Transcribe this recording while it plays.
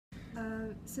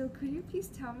So could you please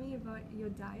tell me about your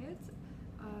diet?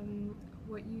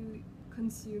 What you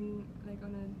consume like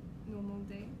on a normal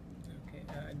day? Okay.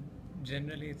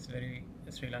 Generally, it's very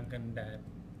Sri Lankan diet.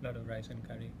 A lot of rice and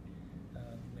curry,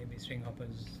 maybe string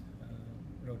hoppers,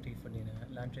 roti for dinner.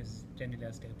 Lunch is generally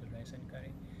a staple, rice and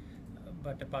curry.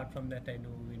 But apart from that,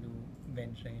 we do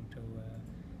venture into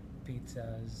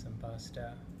pizzas, some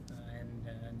pasta, and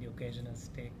the occasional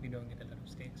steak. We don't get a lot of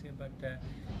steaks here, but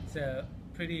it's a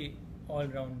pretty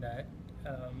all-round diet.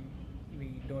 Um,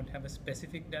 we don't have a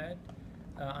specific diet,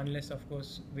 unless, of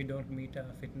course, we don't meet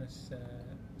our fitness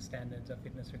standards or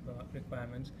fitness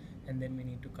requirements, and then we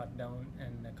need to cut down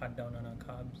on our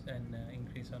carbs and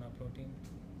increase on our protein.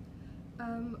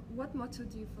 What motto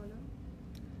do you follow?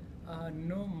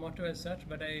 No motto as such,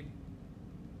 but I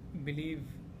believe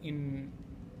in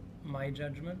my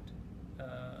judgment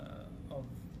of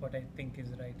what I think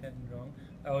is right and wrong.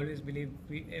 I always believe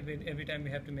every time we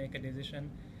have to make a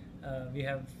decision, we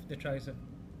have the choice of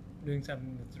doing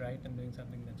something that's right and doing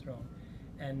something that's wrong.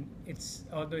 And it's,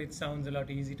 although it sounds a lot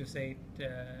easy to say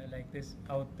it like this,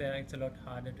 out there it's a lot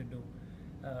harder to do.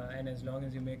 And as long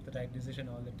as you make the right decision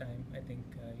all the time, I think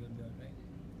you'll be all right.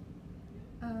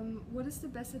 What is the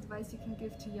best advice you can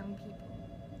give to young people?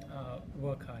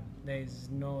 Work hard. There is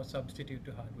no substitute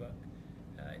to hard work.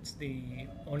 It's the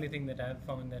only thing that I've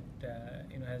found that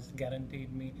has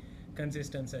guaranteed me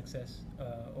consistent success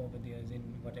over the years in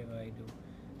whatever I do,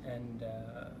 and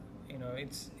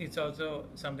it's also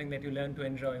something that you learn to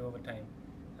enjoy over time.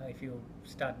 If you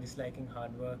start disliking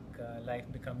hard work, life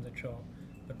becomes a chore.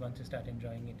 But once you start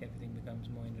enjoying it, everything becomes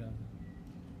more enjoyable.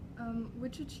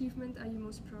 Which achievement are you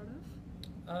most proud of?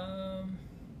 I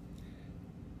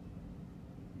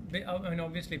mean,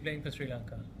 obviously playing for Sri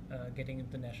Lanka, getting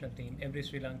into the national team. Every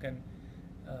Sri Lankan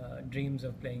dreams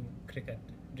of playing cricket,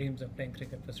 dreams of playing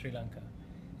cricket for Sri Lanka,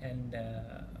 and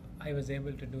I was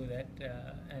able to do that,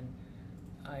 and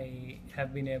I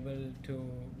have been able to,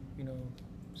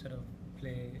 sort of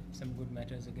play some good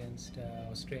matches against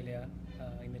Australia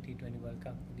in the T20 World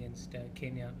Cup, against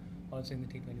Kenya also in the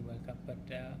T20 World Cup. But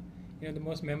the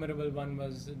most memorable one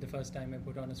was the first time I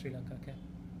put on a Sri Lanka cap.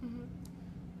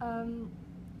 Mm-hmm.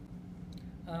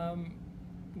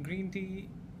 Green tea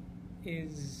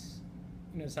is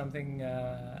something.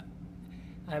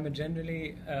 I'm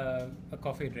generally a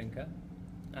coffee drinker.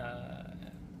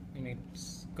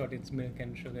 It's got its milk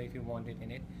and sugar if you want it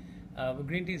in it. But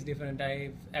green tea is different.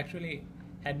 I've actually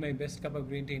had my best cup of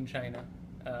green tea in China,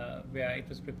 where it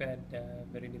was prepared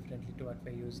very differently to what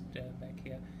we used back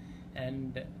here,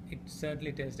 and it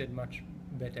certainly tasted much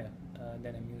better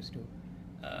than I'm used to.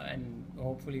 And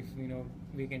hopefully, if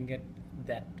we can get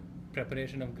that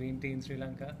preparation of green tea in Sri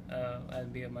Lanka, I'll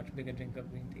be a much bigger drinker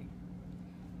of green tea.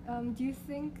 Do you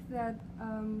think that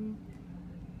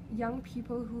young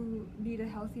people who lead a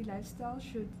healthy lifestyle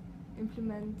should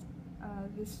implement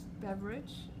this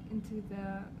beverage into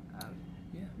their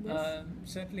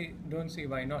certainly don't see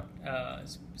why not,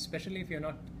 especially if you're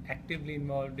not actively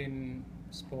involved in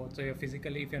sports, or if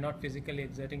you're not physically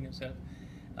exerting yourself.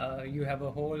 You have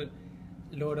a whole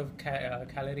load of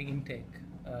calorie intake,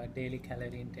 daily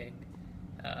calorie intake,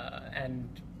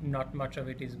 and not much of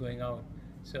it is going out.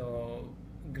 So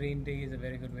green tea is a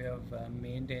very good way of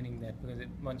maintaining that, because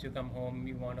once you come home,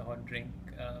 you want a hot drink.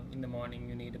 In the morning,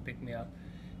 you need a pick-me-up.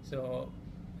 So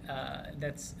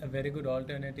that's a very good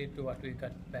alternative to what we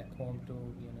got back home, to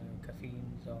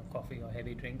caffeines or coffee or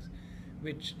heavy drinks,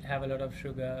 which have a lot of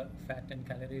sugar, fat, and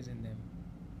calories in them.